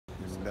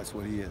That's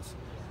what he is.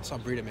 I saw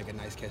Breida make a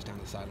nice catch down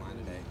the sideline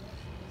today.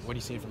 What are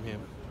you seeing from him?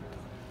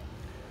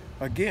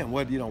 Again,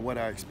 what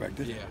I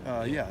expected.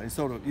 Yeah. And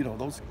so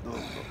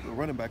the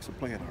running backs are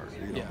playing hard.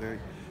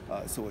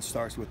 So it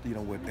starts with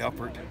with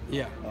effort.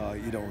 Yeah.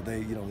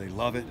 They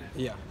love it.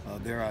 Yeah.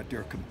 They're out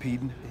there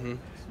competing.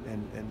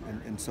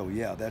 And so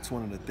that's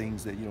one of the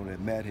things that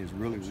that Matt has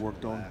really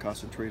worked on,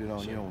 concentrated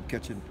on.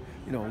 Catching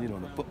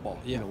the football.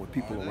 With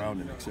people around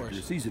him, etc.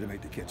 It's easy to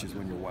make the catches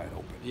when you're wide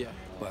open. Yeah.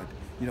 But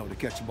to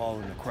catch the ball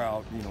in the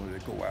crowd, to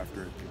go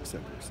after it,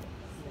 etc. So.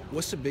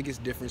 What's the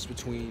biggest difference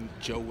between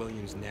Joe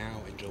Williams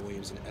now and Joe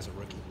Williams as a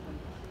rookie?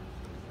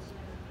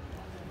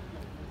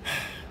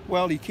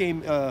 Well, he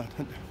came.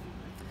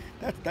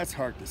 That's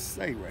hard to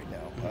say right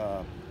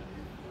now,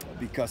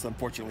 because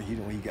unfortunately,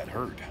 he got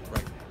hurt,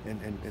 right,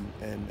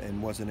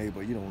 and wasn't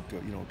able,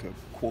 to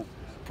quote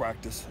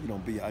practice,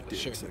 be out there,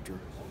 sure, etc.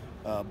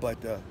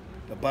 But the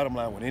bottom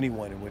line with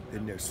anyone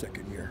in their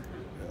second year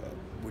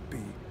would be,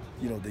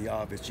 the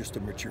obvious, just the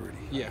maturity.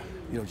 Yeah.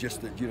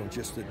 Just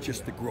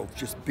the growth,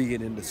 just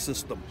being in the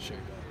system. Sure.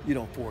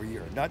 For a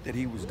year. Not that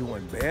he was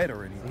doing bad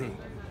or anything.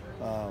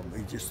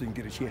 He just didn't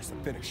get a chance to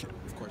finish it.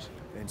 Of course.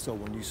 And so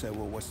when you say,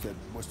 well, what's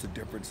the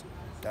difference?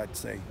 I'd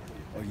say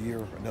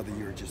another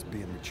year, just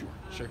being mature.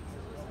 Sure.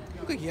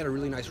 Looked like he had a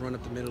really nice run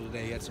up the middle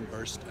today. He had some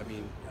burst. I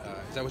mean,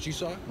 is that what you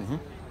saw? Mm-hmm.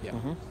 Yeah.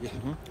 Mm-hmm. Yeah.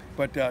 Mm-hmm.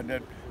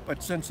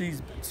 But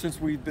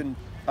since we've been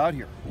out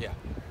here, yeah,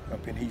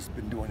 and he's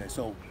been doing it.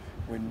 So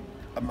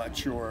I'm not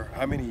sure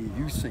how many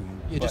you've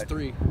seen. Yeah, just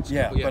 3.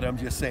 Yeah, but I'm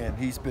just saying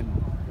he's been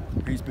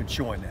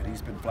showing that.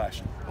 He's been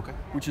flashing. Okay.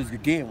 Which is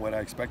again what I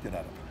expected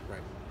out of him.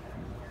 Right.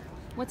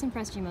 What's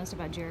impressed you most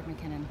about Jerick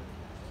McKinnon?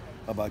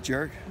 About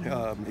Jerick,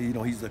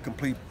 he's a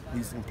complete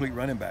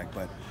running back,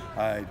 but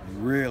I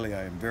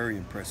am very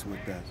impressed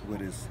with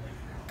his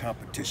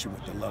competition,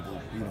 with the level.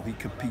 He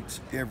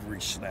competes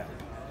every snap.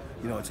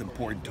 It's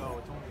important to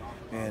him,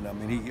 and I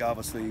mean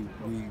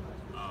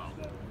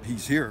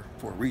he's here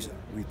for a reason.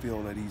 We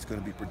feel that he's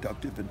going to be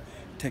productive and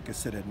take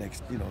us to that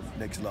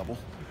next level.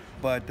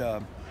 But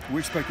we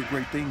expected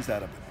great things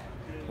out of him.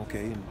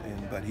 Okay,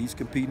 but he's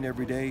competing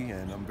every day,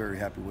 and I'm very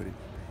happy with him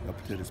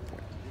up to this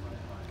point.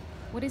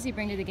 What does he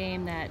bring to the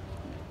game that,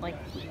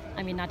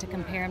 not to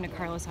compare him to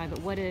Carlos Hyde,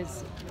 but what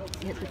is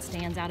it that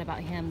stands out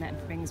about him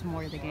that brings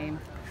more to the game?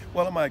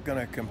 Well, I'm not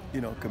going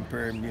to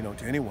compare him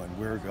to anyone.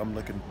 We're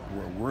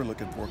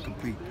looking for a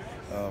complete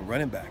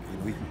running back.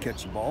 He can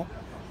catch the ball.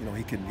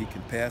 He can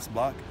pass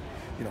block.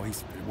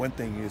 He's one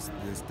thing is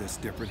that's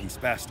different. He's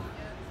faster.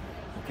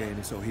 Okay,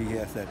 and so he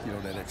has that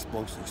that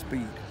explosive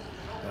speed.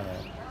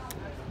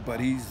 But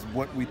he's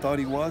what we thought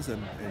he was,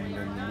 and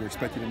we're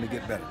expecting him to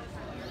get better.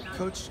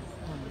 Coach,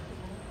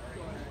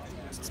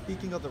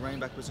 speaking of the running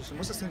back position,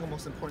 what's the single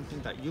most important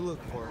thing that you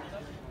look for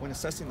when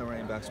assessing the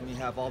running backs when you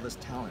have all this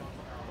talent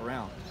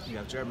around? You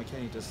have Jerick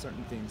McKinnon, who does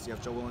certain things. You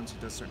have Joe Williams, who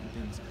does certain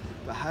things.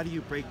 But how do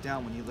you break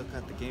down when you look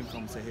at the game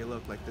film and say, hey,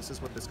 look, this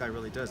is what this guy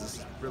really does. This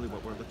is really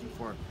what we're looking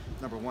for,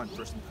 number one,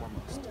 first and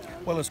foremost.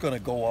 Well, it's going to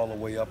go all the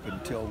way up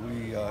until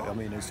we,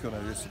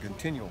 it's a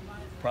continual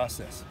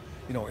process.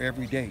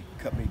 Every day,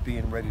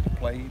 being ready to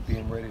play,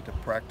 being ready to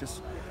practice,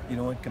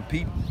 and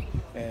competing.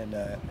 And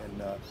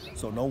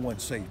so no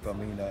one's safe.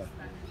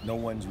 No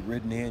one's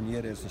ridden in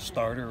yet as a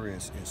starter,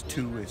 as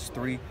 2, as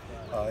 3.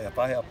 If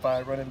I have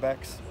 5 running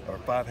backs or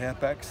 5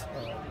 halfbacks,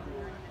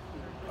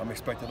 I'm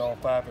expecting all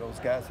 5 of those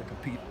guys to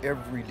compete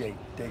every day,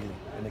 daily,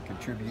 and to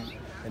contribute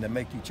and to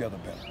make each other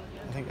better.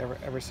 I think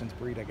ever since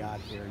Breida got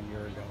here a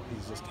year ago,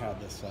 he's just had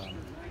this.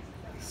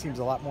 He seems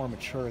a lot more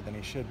mature than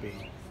he should be.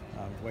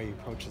 The way he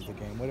approaches the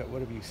game. What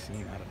have you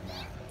seen out of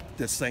Matt?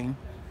 The same.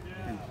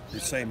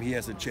 He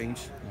hasn't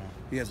changed. Yeah.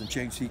 He hasn't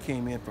changed. He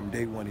came in from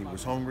day one. He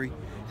was hungry.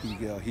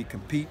 He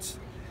competes.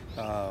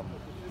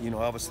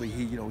 Obviously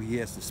he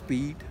has the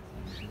speed.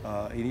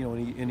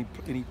 And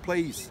he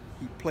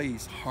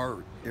plays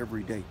hard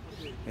every day.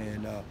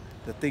 And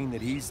the thing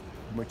that he's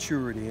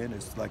matured in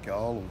is like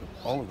all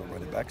of the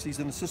running backs. He's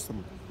in the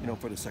system,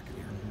 for the second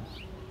year.